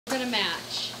gonna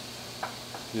match.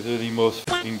 These are the most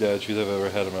f***ing dad shoes I've ever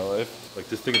had in my life. Like,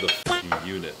 this thing is a f***ing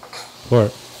unit. Pour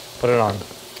it. Put it on.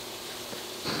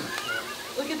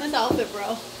 Look at this outfit,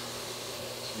 bro.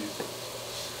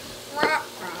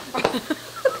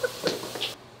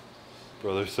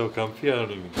 Bro, they're so comfy, I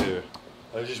don't even care.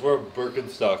 I just wear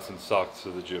Birkenstocks and socks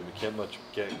to the gym. You can't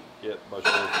get much worse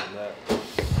than that.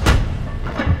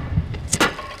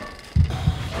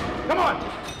 Come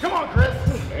on, Chris.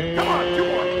 Come on.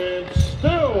 And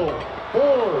still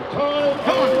for time.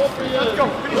 Come on, let's go.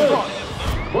 Finish strong.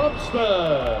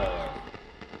 Bumstead.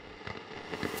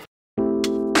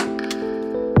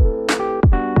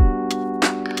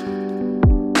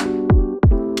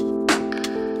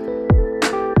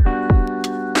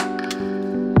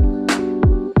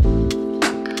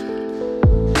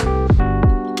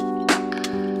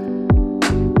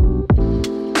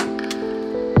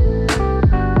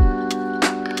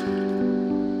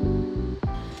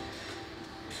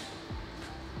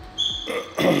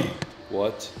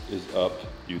 What is up,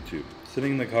 YouTube?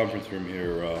 Sitting in the conference room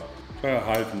here, trying to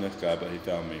hide from this guy, but he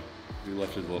found me. He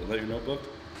left his little, is that your notebook?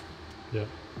 Yeah.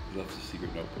 He left his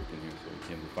secret notebook in here, so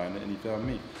he came to find it, and he found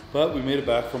me. But we made it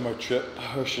back from our trip,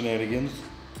 our shenanigans.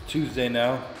 Tuesday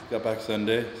now, got back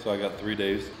Sunday, so I got 3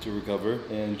 days to recover.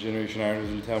 And Generation Iron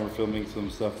was in town, we're filming some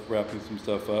stuff, wrapping some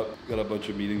stuff up. Got a bunch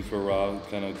of meetings for Raw,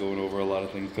 kind of going over a lot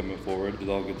of things coming forward. It's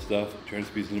all good stuff. Trying to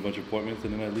squeeze in a bunch of appointments,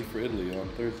 and then I leave for Italy on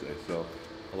Thursday, so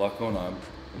a lot going on.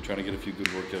 I'm trying to get a few good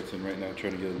workouts in right now,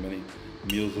 trying to get as many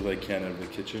meals as I can out of the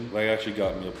kitchen. I actually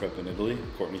got meal prep in Italy.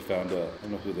 Courtney found I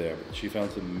don't know who they are, but she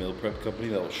found some meal prep company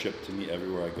that will ship to me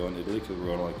everywhere I go in Italy, because we're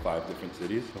going to like 5 different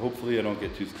cities. So hopefully I don't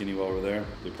get too skinny while we're there.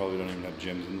 They probably don't even have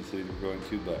gyms in the cities we're going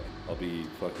to, but I'll be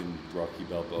fucking Rocky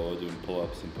Balboa doing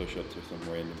pull-ups and push-ups or some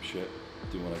random shit.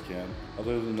 Do what I can.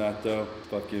 Other than that though,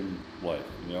 fucking life,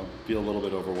 you know? Feel a little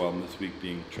bit overwhelmed this week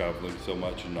being traveling so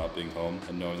much and not being home,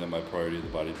 and knowing that my priority of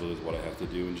the bodybuilder is what I have to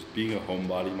do, and just being a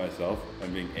homebody myself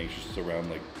and being anxious around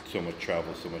like so much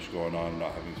travel, so much going on and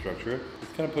not having structure.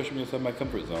 It's kind of pushing me outside my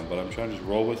comfort zone, but I'm trying to just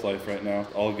roll with life right now.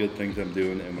 All good things I'm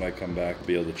doing, and when I come back,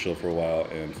 be able to chill for a while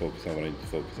and focus on what I need to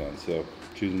focus on. So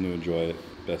choosing to enjoy it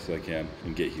best I can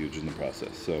and get huge in the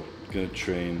process. So gonna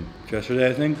train yesterday,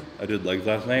 I think. I did legs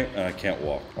last night and I can't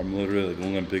walk. I'm literally like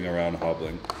limping around,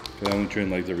 hobbling. I only train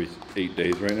legs every 8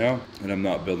 days right now, and I'm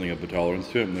not building up a tolerance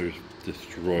to it, and they're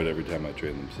destroyed every time I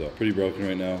train them. So pretty broken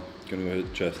right now. Gonna go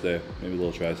hit chest day, maybe a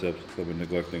little triceps. I've been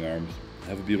neglecting arms.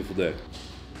 Have a beautiful day.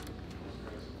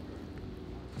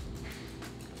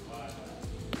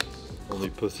 Only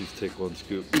pussies take 1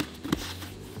 scoop.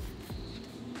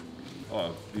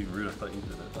 Oh, being rude, I thought you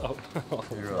did it. Oh.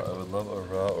 I would love a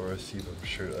raw or a Cbum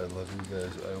shirt. I love you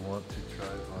guys. I want to try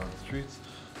on the streets.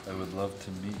 I would love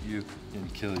to meet you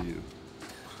and kill you.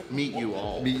 Meet you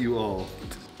all. Meet you all.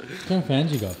 What kind of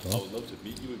fans you got, I bro? would love to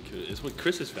meet you and kill you. It's with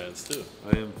Chris's fans too.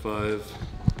 I am 5.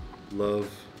 Love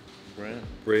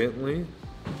Brantley.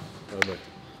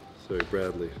 Sorry,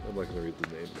 Bradley. I'm not gonna read the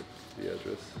name, but the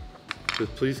address.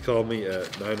 Just please call me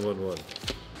at 911.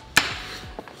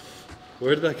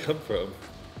 Where did that come from?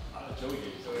 Joey gave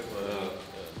it to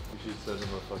You should send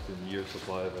him a fucking year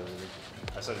supply of everything.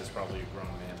 I said it's probably a grown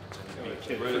man pretending to be a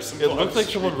kid. Right. For some It looks bucks. like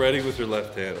someone writing with their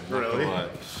left hand. I'm not Really? gonna lie.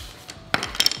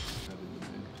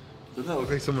 Doesn't that look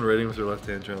like someone writing with their left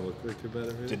hand trying to look like they're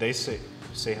better? Did they say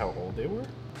how old they were?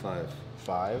 5.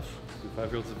 5? Do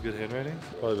 5-year-olds have good handwriting?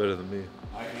 Probably better than me.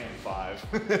 I am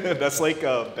 5. That's like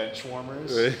bench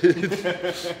warmers. Right?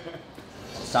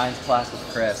 Science class with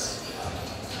Chris.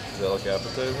 Does that look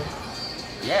appetizing?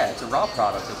 Yeah, it's a raw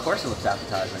product. Of course it looks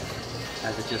appetizing,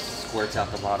 as it just squirts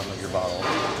out the bottom of your bottle.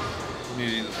 You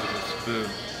need to eat this with a spoon.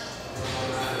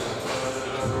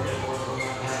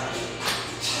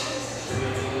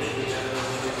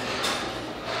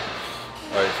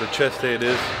 Alright, so chest day it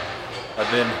is. I've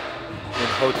been in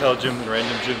hotel gyms and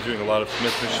random gyms doing a lot of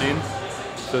Smith machines.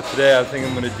 So today I think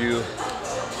I'm going to do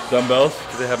dumbbells,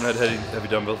 because I haven't had heavy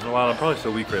dumbbells in a while. I'm probably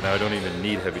so weak right now I don't even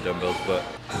need heavy dumbbells, but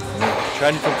I'm going to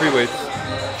try to do some free weights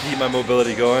to keep my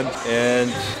mobility going, and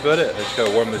that's about it. I just got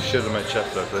to warm the shit in my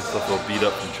chest up, because I still feel beat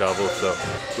up from travel, so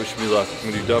wish me luck. I'm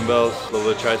going to do dumbbells, a little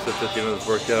bit of triceps at the end of this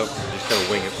workout, and just kind of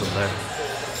wing it from there.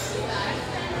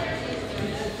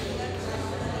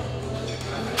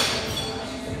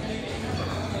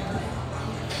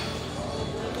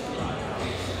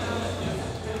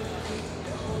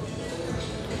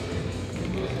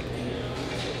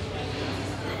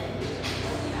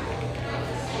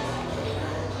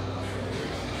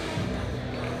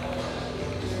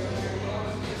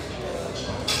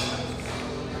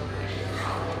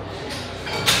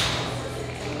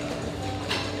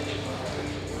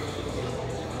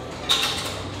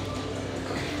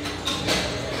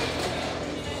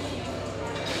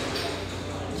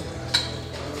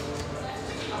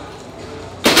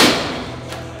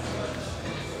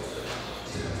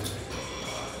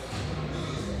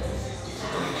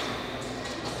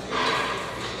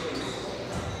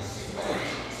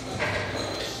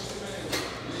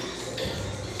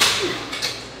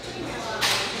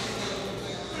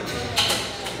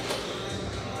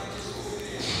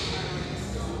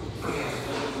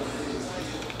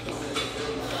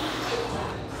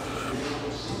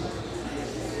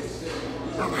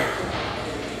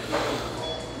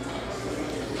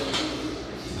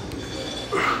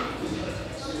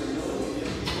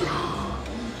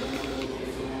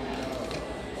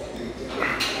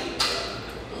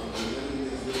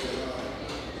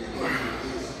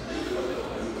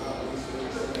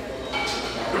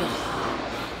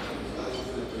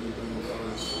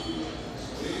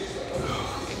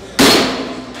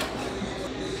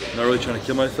 Not really trying to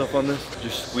kill myself on this.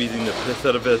 Just squeezing the piss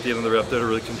out of it at the end of the rep there to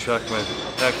really contract my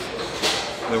pecs.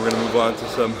 And then we're gonna move on to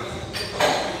some,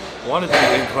 I wanted to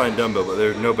do incline dumbbell, but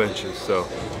there are no benches. So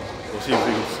we'll see if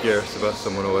we can scare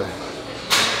someone away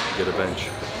and get a bench.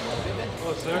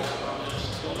 What's there?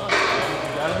 What's going on? You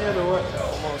got it yet or what?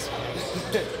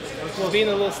 Almost. Being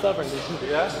a little stubborn, dude.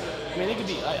 Yeah? I mean, it could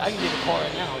be, I can get a call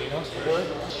right now, you know? Really?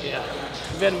 Yeah.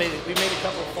 We made a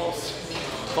couple of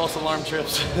false alarm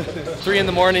trips. 3 in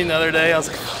the morning the other day, I was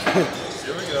like,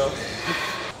 Here we go.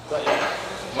 But yeah.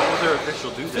 When was their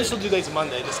official due date? Official due date's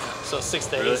Monday, so 6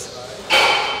 days.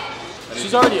 Really?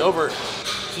 She's already over,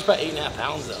 she's about 8.5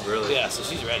 pounds though. Really? Yeah, so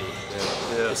she's ready.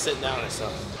 Yeah. Just sitting down and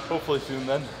stuff. Hopefully soon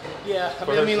then. Yeah,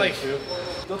 I mean like,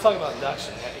 they'll talk about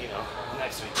induction, you know,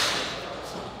 next week.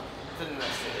 Within the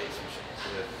next 2 days for sure.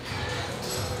 Yeah.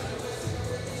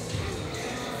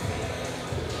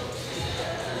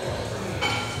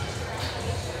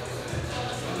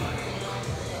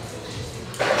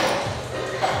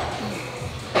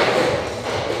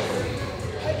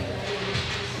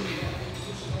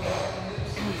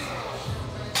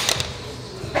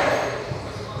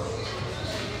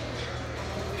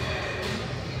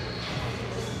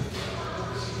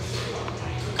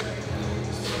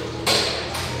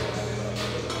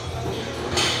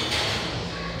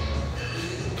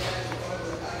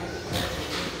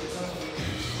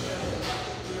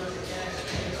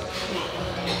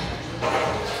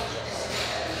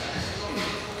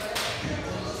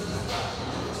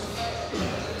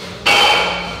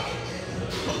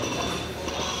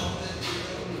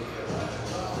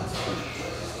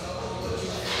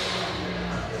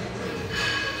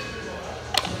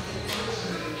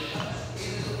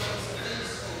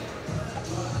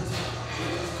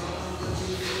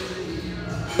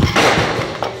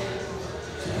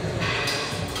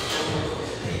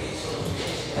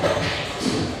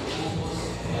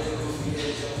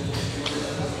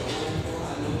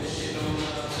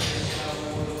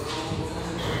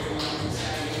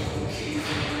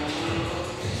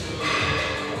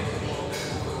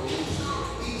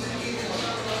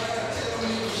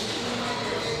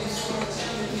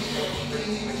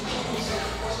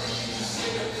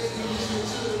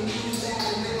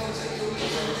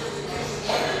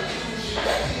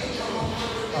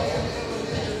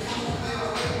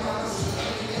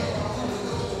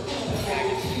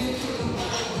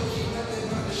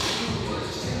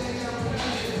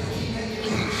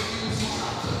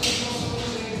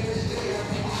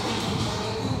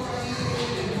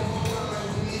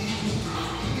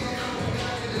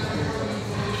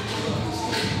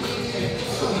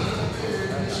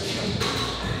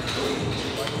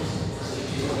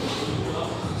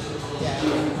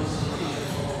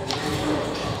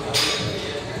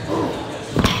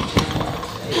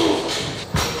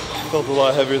 Felt a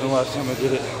lot heavier than last time I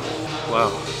did it.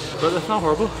 Wow. But that's not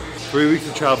horrible. 3 weeks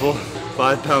of travel,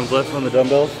 5 pounds less on the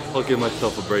dumbbells. I'll give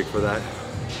myself a break for that.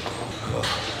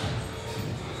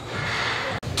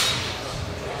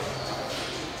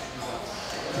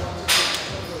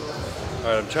 All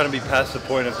right, I'm trying to be past the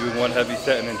point of doing one heavy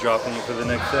set and then dropping it for the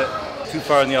next set. Too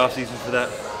far in the off season for that.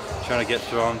 Trying to get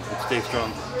strong and stay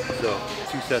strong. So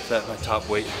 2 sets at my top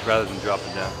weight rather than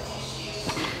dropping down.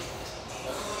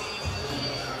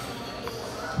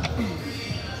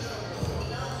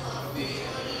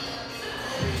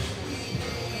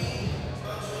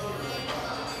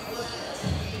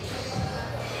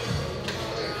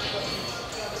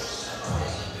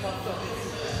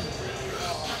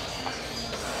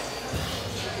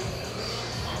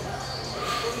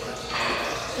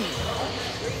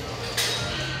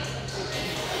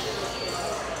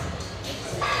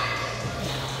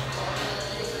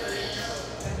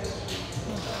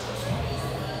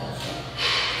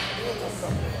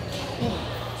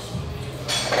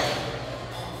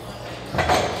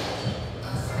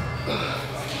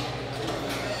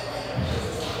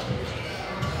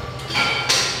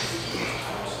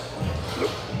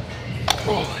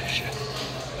 Holy shit.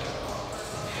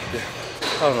 Yeah.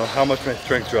 I don't know how much my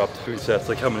strength dropped between sets,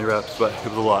 like how many reps, but it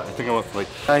was a lot. I think I went from like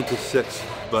 9 to 6,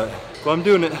 but well, I'm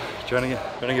doing it. Trying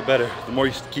to get better. The more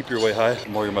you keep your weight high, the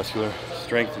more your muscular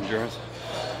strength, endurance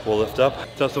will lift up.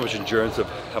 It's not so much endurance of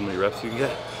how many reps you can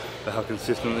get, but how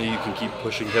consistently you can keep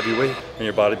pushing heavy weight and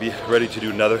your body be ready to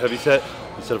do another heavy set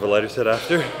instead of a lighter set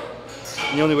after.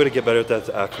 And the only way to get better at that is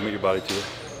to acclimate your body to it,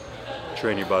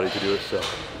 train your body to do it. So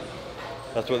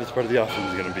that's what this part of the offseason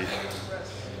is going to be,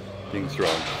 being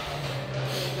strong.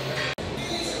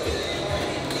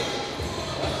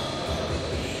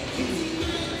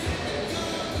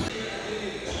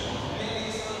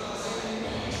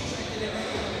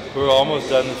 We're almost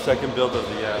done the second build of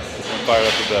the app. I'm fired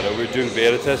up about it. We're doing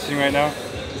beta testing right now.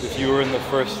 If you were in the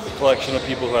first collection of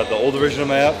people who had the older version of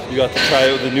my app, you got to try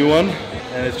out the new one.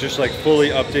 And it's just like fully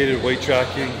updated weight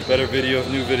tracking, better videos,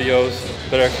 new videos,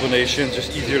 better explanations,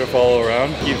 just easier to follow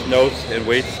around. Keeps notes and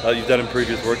weights you've done in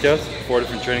previous workouts, 4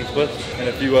 different training splits, and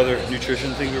a few other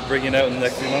nutrition things we're bringing out in the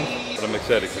next few months. But I'm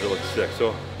excited because it looks sick.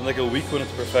 So in like a week when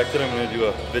it's perfected, I'm gonna do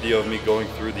a video of me going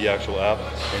through the actual app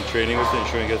and training with it and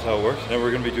showing you guys how it works. And then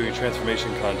we're gonna be doing transformation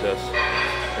contests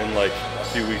in like a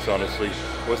few weeks, honestly.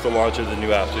 What's the launch of the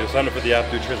new app? So you'll sign up for the app,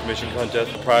 do a transformation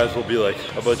contest. The prize will be like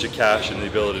a bunch of cash and the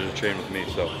ability to train with me.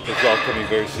 So it's all coming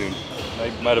very soon. I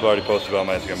might have already posted about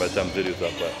my Instagram by the time the video's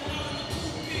up, but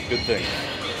good thing.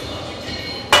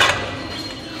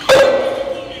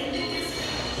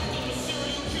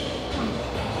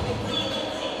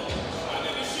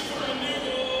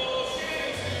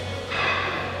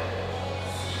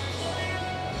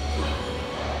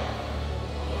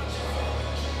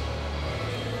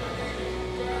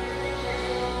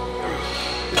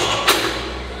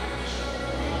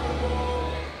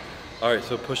 All right,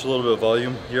 so push a little bit of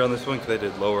volume here on this one because I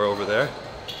did lower over there.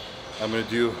 I'm gonna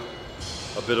do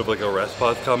a bit of like a rest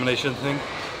pause combination thing.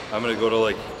 I'm gonna go to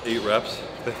like 8 reps.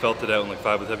 I felt it out in like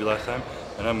 5 with heavy last time.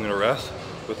 And I'm gonna rest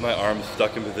with my arms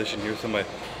stuck in position here so my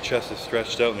chest is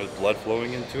stretched out and there's blood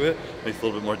flowing into it. Makes it a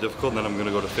little bit more difficult. And then I'm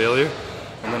gonna go to failure.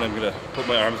 And then I'm gonna put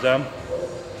my arms down,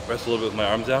 rest a little bit with my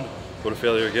arms down, go to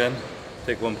failure again,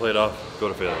 take 1 plate off, go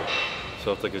to failure.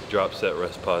 So it's like a drop, set,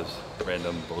 rest, pause,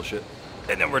 random bullshit.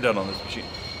 And then we're done on this machine.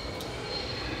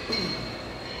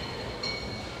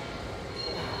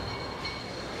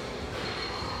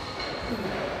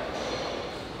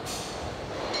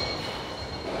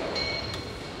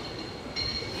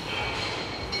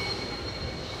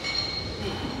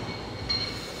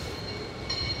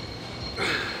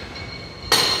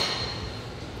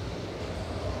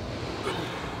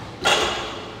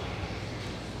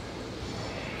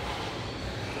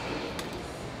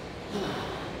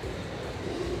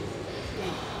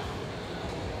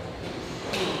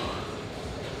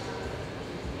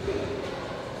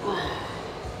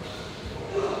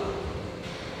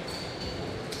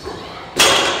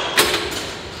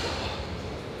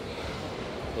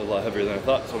 A lot heavier than I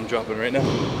thought, so I'm dropping right now.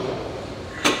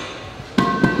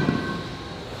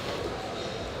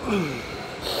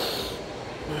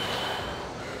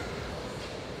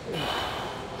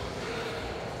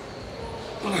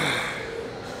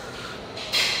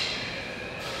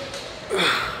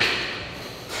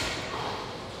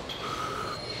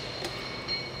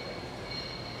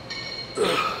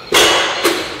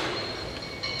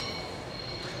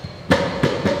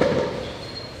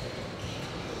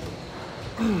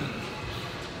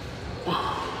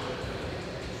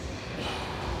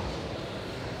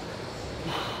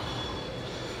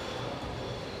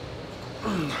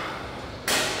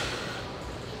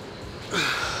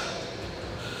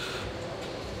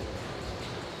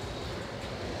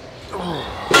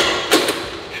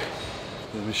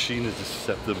 The machine is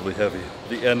deceptively heavy.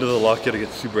 The end of the lock gotta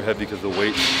get super heavy because the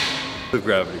weight of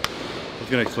gravity. I was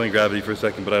gonna explain gravity for a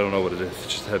second, but I don't know what it is. It's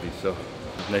just heavy, so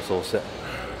nice little set.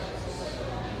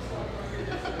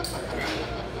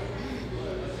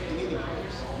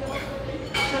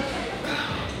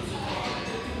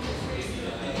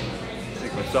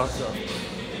 Take my socks off.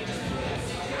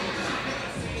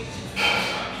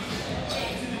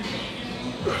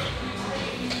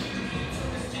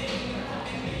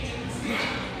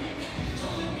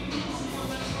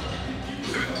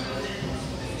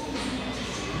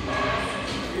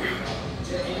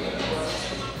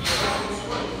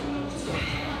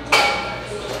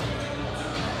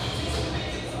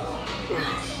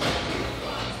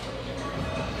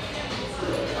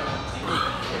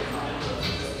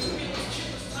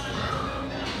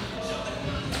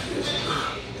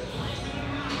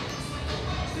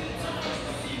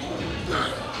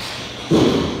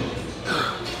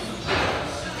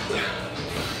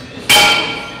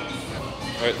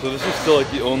 Alright, so this is still like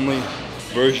the only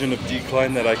version of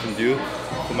decline that I can do.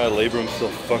 So my labrum's still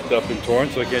fucked up and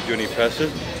torn, so I can't do any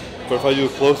presses. But if I do a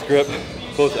close grip,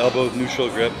 close elbows, neutral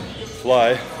grip,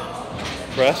 fly,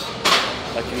 press,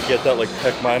 I can get that like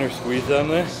pec minor squeeze down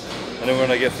there. And then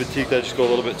when I get fatigued, I just go a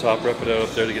little bit top rep it out up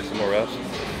there to get some more reps.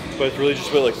 But it's really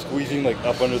just about like squeezing like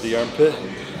up under the armpit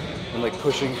and like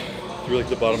pushing through like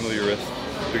the bottom of your wrist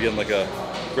to get like a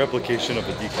replication of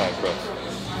a decline press.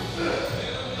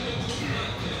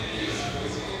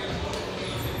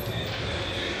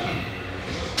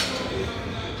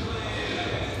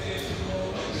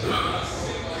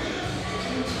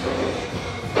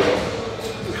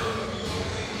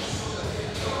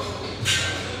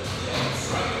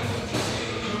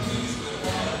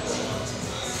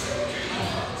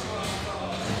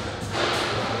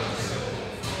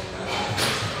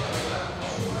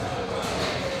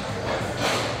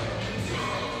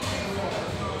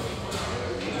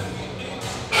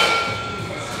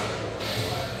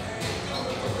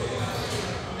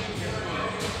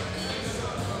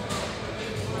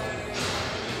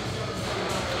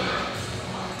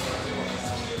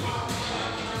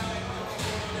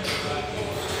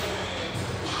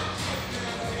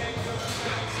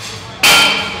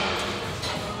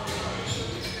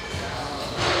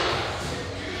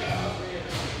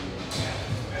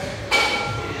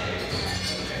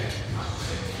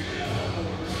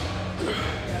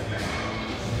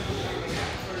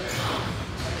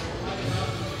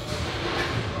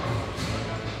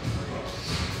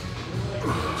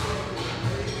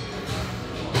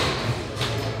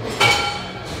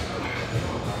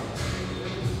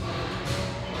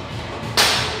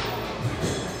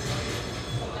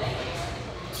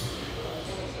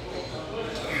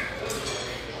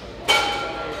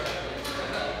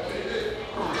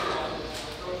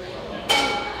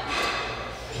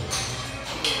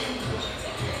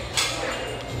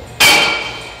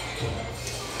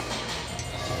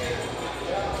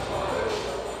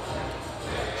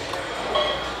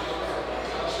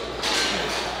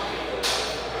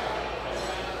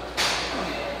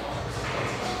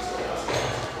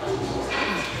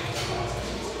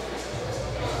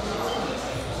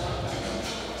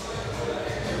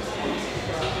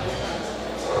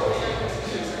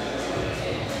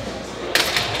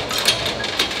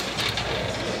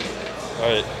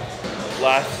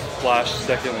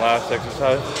 second last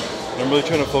exercise. And I'm really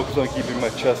trying to focus on keeping my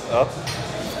chest up,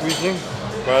 squeezing,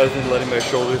 rather than letting my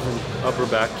shoulders and upper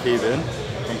back cave in.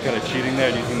 I'm kind of cheating there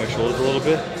and using my shoulders a little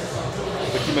bit.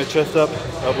 So keep my chest up,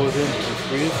 elbows in, and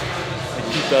squeeze,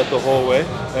 and keep that the whole way.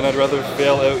 And I'd rather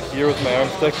fail out here with my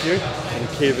arms stuck here and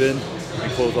cave in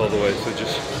and close all the way. So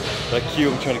just that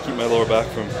cue, I'm trying to keep my lower back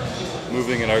from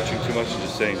moving and arching too much and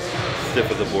just saying stiff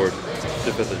as a board,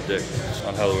 stiff as a dick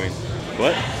on Halloween.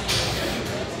 What?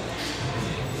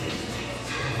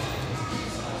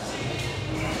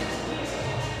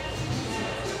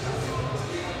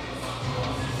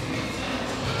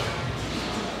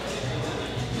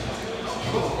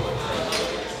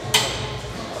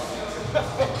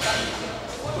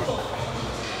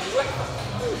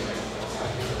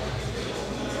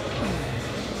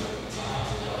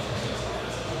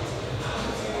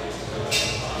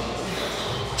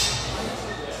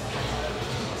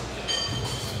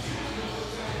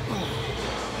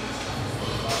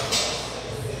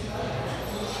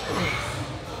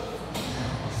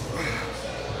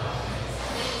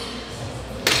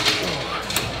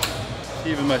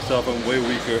 Even myself, I'm way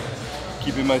weaker.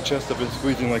 Keeping my chest up and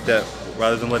squeezing like that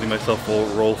rather than letting myself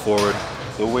roll forward.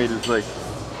 The weight is like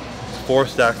 4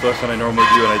 stacks less than I normally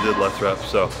do, and I did less reps.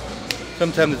 So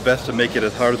sometimes it's best to make it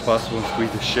as hard as possible and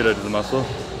squeeze the shit out of the muscle.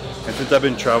 And since I've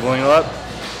been traveling a lot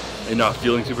and not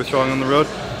feeling super strong on the road,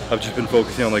 I've just been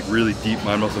focusing on like really deep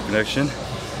mind-muscle connection,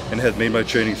 and it has made my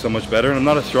training so much better. And I'm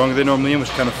not as strong as I normally am, which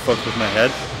kind of fucks with my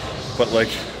head, but like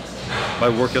my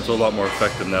workouts are a lot more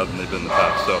effective now than they've been in the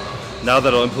past. So now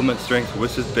that I'll implement strength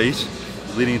with this base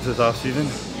leading into this off season,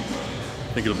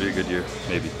 I think it'll be a good year,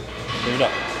 maybe. Maybe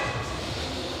not.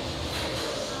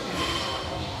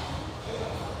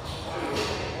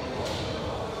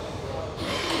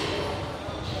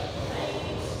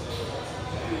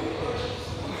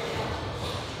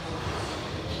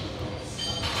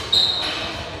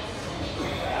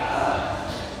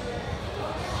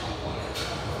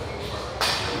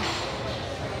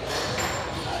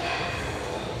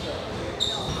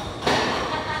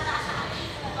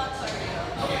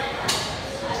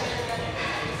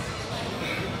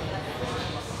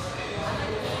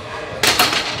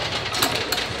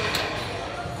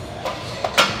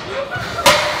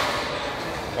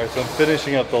 Alright, so I'm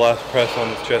finishing up the last press on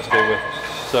this chest day with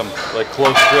some like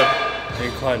close grip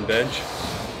incline bench,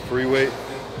 free weight.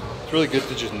 It's really good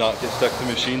to just not get stuck to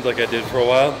machines like I did for a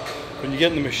while. When you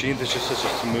get in the machines, it's just such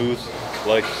a smooth,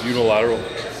 like unilateral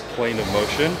plane of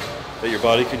motion that your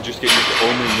body can just get used to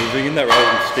only moving in that rather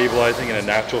than stabilizing in a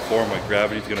natural form like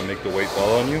gravity's gonna make the weight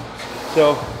fall on you.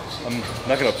 So I'm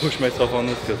not gonna push myself on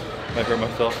this because I might hurt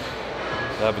myself.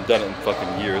 I haven't done it in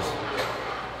fucking years.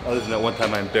 Other than that one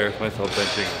time I embarrassed myself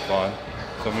benching Vaughn.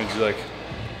 So I'm gonna do like,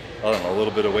 I don't know, a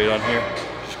little bit of weight on here.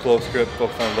 Just close grip,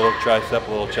 focus on a little tricep, a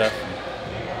little chest.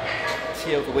 And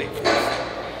see how the weight feels.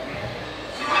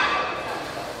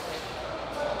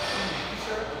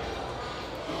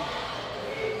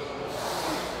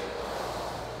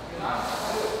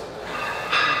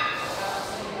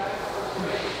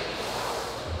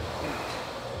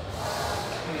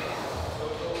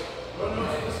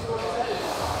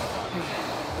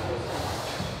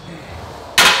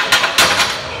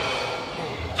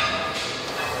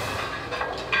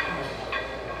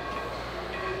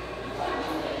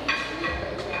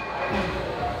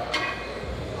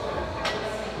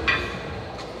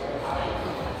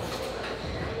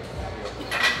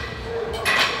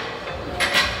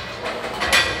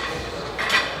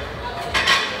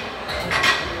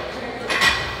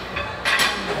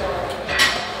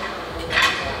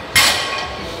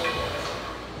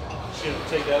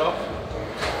 Take that off.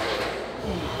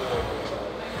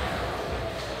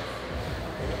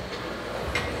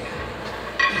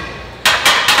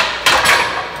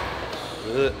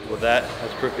 With that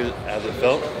as crooked as it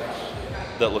felt,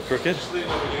 that look crooked?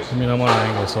 I mean, I'm on an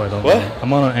angle, so I don't What? know.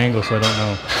 I'm on an angle, so I don't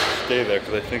know. Stay there,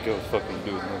 because I think I was fucking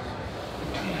doing this.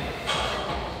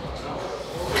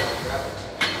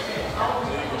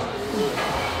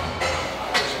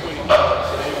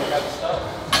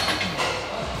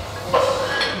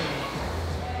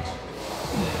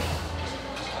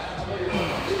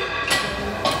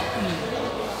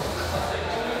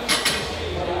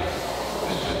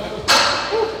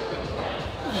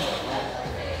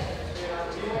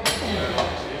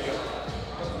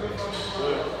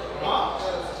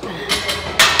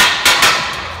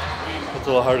 It's a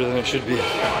little harder than it should be,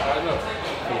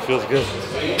 but it feels good.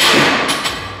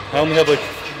 I only have like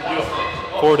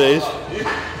 4 days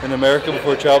in America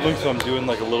before traveling, so I'm doing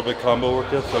like a little bit combo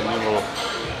workout. So I'm doing a little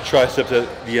triceps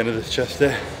at the end of this chest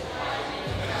day.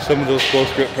 So some of those close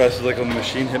grip presses like on the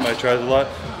machine hit my tris a lot.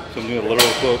 So I'm doing a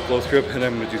literal close grip, and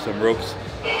I'm gonna do some ropes,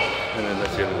 and then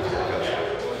that's the end of this workout.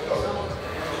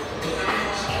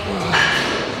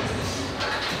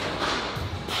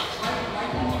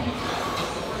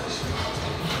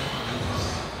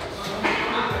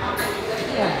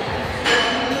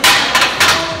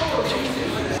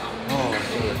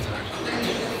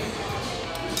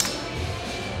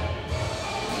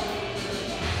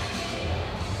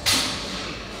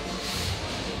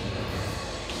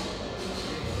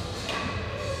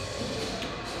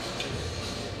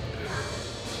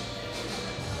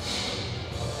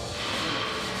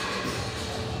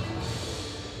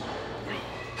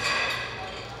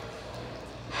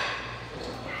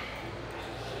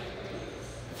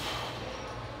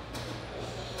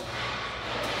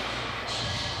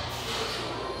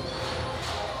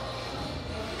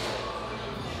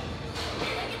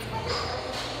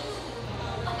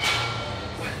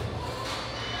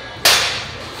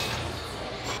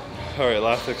 All right,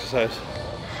 last exercise,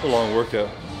 a long workout.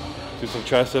 Do some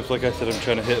triceps. Like I said, I'm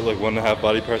trying to hit like 1.5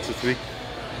 body parts this week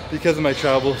because of my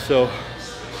travel. So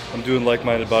I'm doing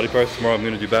like-minded body parts. Tomorrow I'm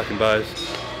gonna do back and buys.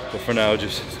 But for now,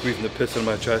 just squeezing the piss out of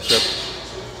my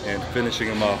triceps and finishing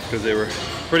them off because they were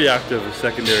pretty active as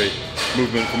secondary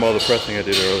movement from all the pressing I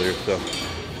did earlier. So,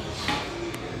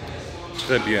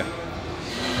 très bien.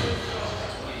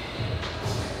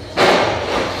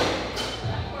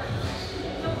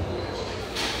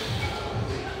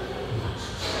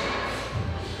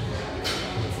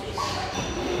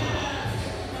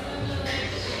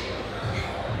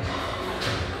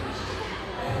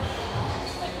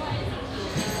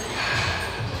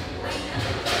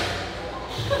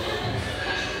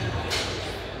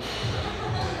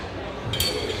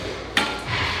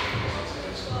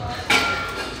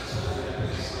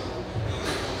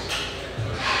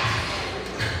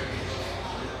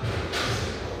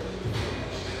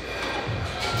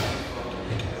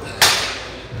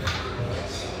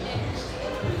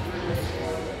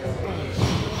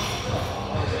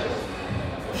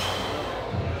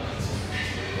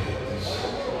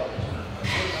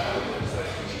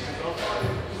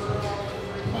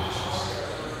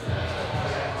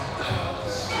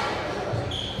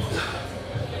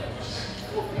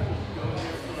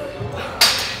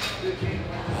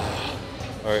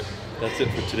 Alright, that's it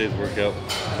for today's workout.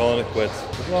 Calling it quits.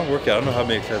 It's a long workout. I don't know how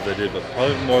many exercises I did, but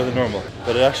probably more than normal.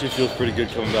 But it actually feels pretty good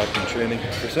coming back from training.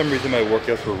 For some reason, my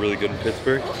workouts were really good in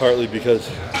Pittsburgh. Partly because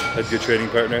I had good training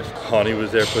partners. Connie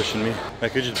was there pushing me. I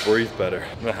could just breathe better.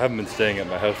 And I haven't been staying at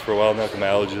my house for a while now because my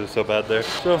allergies are so bad there.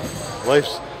 So,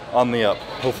 life's on the up.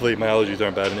 Hopefully my allergies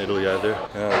aren't bad in Italy either.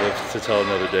 And I'll live to tell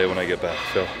another day when I get back.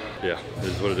 So, yeah, it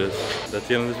is what it is. That's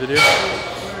the end of this video.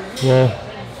 Well,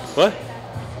 What?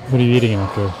 what are you eating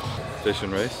after? Fish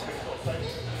and rice.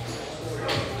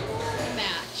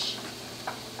 Match.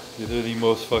 These are the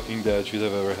most fucking dad shoes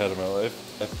I've ever had in my life.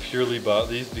 I purely bought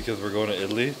these because we're going to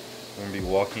Italy. I'm gonna be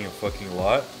walking a fucking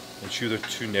lot. And shoes are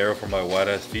too narrow for my wide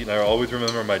ass feet. And I always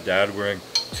remember my dad wearing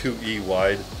 2E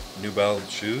wide New Balance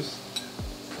shoes.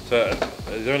 So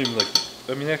they aren't even like,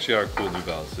 I mean, they actually are cool New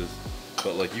Balances.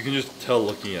 But like, you can just tell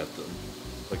looking at them.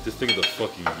 Like, this thing is a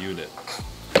fucking unit.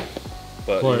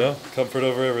 But you know, comfort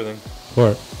over everything.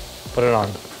 Court, put it on.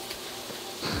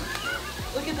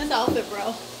 Look at this outfit,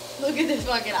 bro. Look at this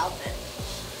fucking outfit.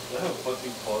 Is that a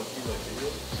fucking quality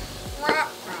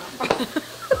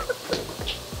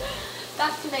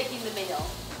Back to making the meal.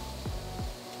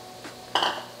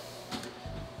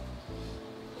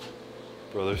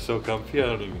 Bro, they're so comfy, I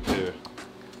don't even care.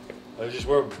 I just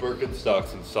wear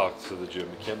Birkenstocks and socks to the gym.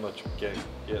 You can't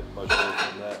get much better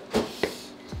than that.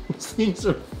 These things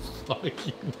are fucking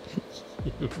huge.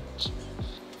 I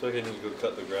feel like I need to go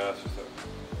cut the grass or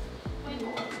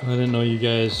something. I didn't know you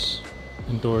guys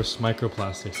endorse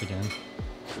microplastics again.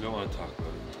 We don't want to talk about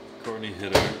it. Courtney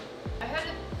hit her. I had to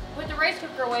put the rice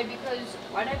cooker away because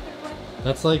why did I put it away?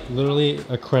 That's like literally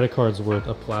a credit card's worth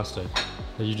of plastic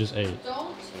that you just ate.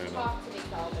 Don't talk to me,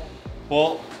 Calvin.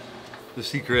 Well, the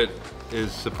secret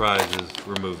is surprise is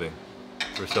we're moving.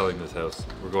 We're selling this house.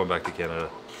 We're going back to Canada.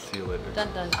 See you later.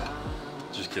 Dun dun dun.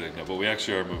 Just kidding, no, but we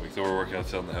actually are moving. So we're working on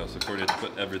selling the house. So Courtney had to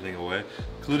put everything away,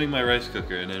 including my rice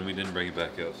cooker, and then we didn't bring it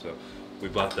back out. So we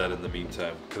bought that in the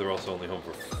meantime, because we're also only home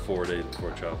for 4 days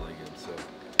before traveling again. So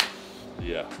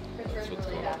yeah, that's what's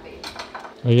going on.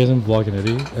 Are you guys in vlog in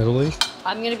Italy?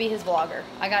 I'm gonna be his vlogger.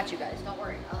 I got you guys. Don't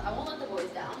worry. I won't let the boys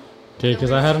down. Okay,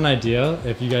 because I had an idea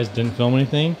if you guys didn't film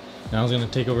anything, and I was gonna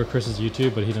take over Chris's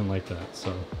YouTube, but he didn't like that,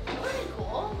 so. That would be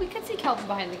cool. We could see Calvin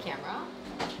behind the camera.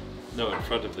 No, in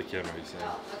front of the camera, he's saying.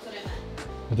 Oh, that's what I meant.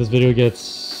 If this video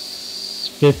gets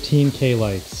 15K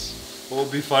likes, What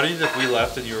would be funny is if we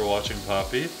left and you were watching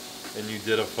Poppy and you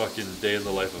did a fucking day in the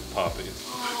life of Poppy.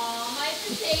 Aw, my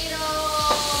potato.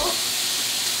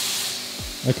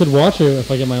 I could watch it if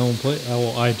I get my own place.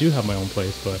 Well, I do have my own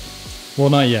place, but well,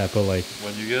 not yet. But like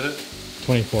When you get it?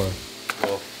 24.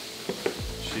 Well,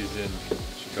 she's in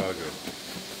Chicago.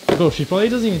 Bro, she probably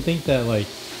doesn't even think that like.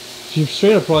 She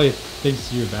straight up probably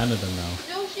thinks you abandoned them now.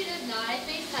 No, she does not. I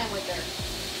FaceTime with her.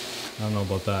 I don't know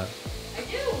about that. I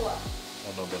do.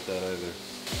 I don't know about that either.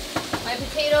 My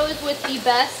potato is with the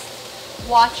best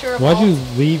watcher of Why'd all. you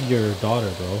leave your daughter,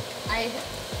 bro? I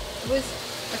was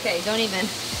okay. Don't even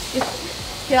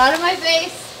get out of my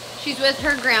face. She's with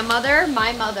her grandmother,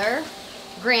 my mother,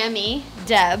 Grammy,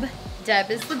 Deb. Deb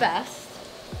is the best,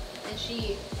 and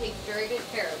she takes very good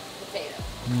care of potato.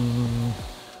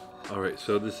 Alright,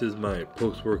 so this is my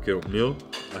post-workout meal.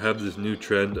 I have this new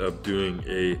trend of doing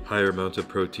a higher amount of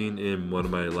protein in one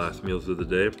of my last meals of the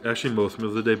day. Actually, most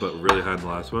meals of the day, but really high in the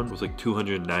last one. It was like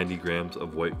 290 grams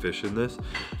of white fish in this.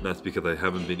 And that's because I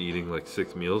haven't been eating like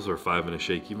 6 meals or 5 in a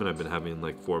shake even. I've been having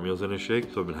like 4 meals in a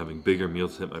shake. So I've been having bigger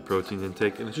meals to hit my protein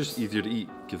intake. And it's just easier to eat.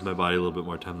 Gives my body a little bit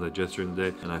more time to digest during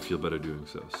the day. And I feel better doing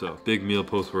so. So, big meal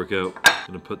post-workout.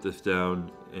 Gonna put this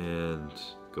down and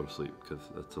go to sleep because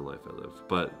that's the life I live.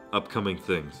 But upcoming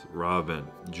things, Raw event,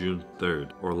 June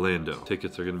 3rd, Orlando.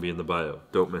 Tickets are gonna be in the bio.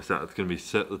 Don't miss out. It's gonna be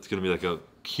set. It's gonna be like a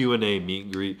Q&A meet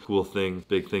and greet, cool thing,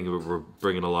 big thing. We're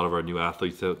bringing a lot of our new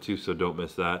athletes out too, so don't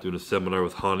miss that. Doing a seminar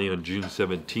with Hani on June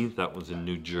 17th. That one's in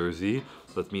New Jersey.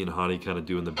 That's me and Hani kind of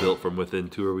doing the Built From Within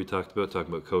tour we talking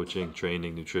about coaching,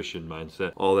 training, nutrition,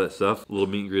 mindset, all that stuff. A little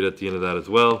meet and greet at the end of that as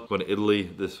well. Going to Italy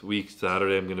this week,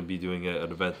 Saturday. I'm going to be doing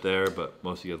an event there, but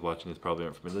most of you guys watching this probably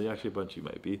aren't from Italy. Actually, a bunch of you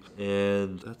might be.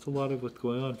 And that's a lot of what's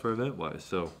going on for event-wise.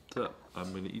 So, what's up?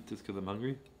 I'm going to eat this because I'm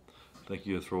hungry. Thank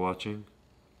you guys for watching.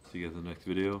 See you guys in the next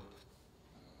video.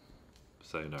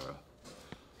 Sayonara.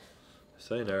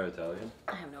 Sayonara Italian?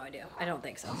 I have no idea. I don't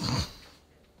think so.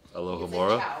 Aloha You say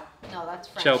mora? ciao. No, that's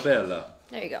French. Ciao bella.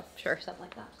 There you go. Sure, something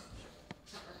like that.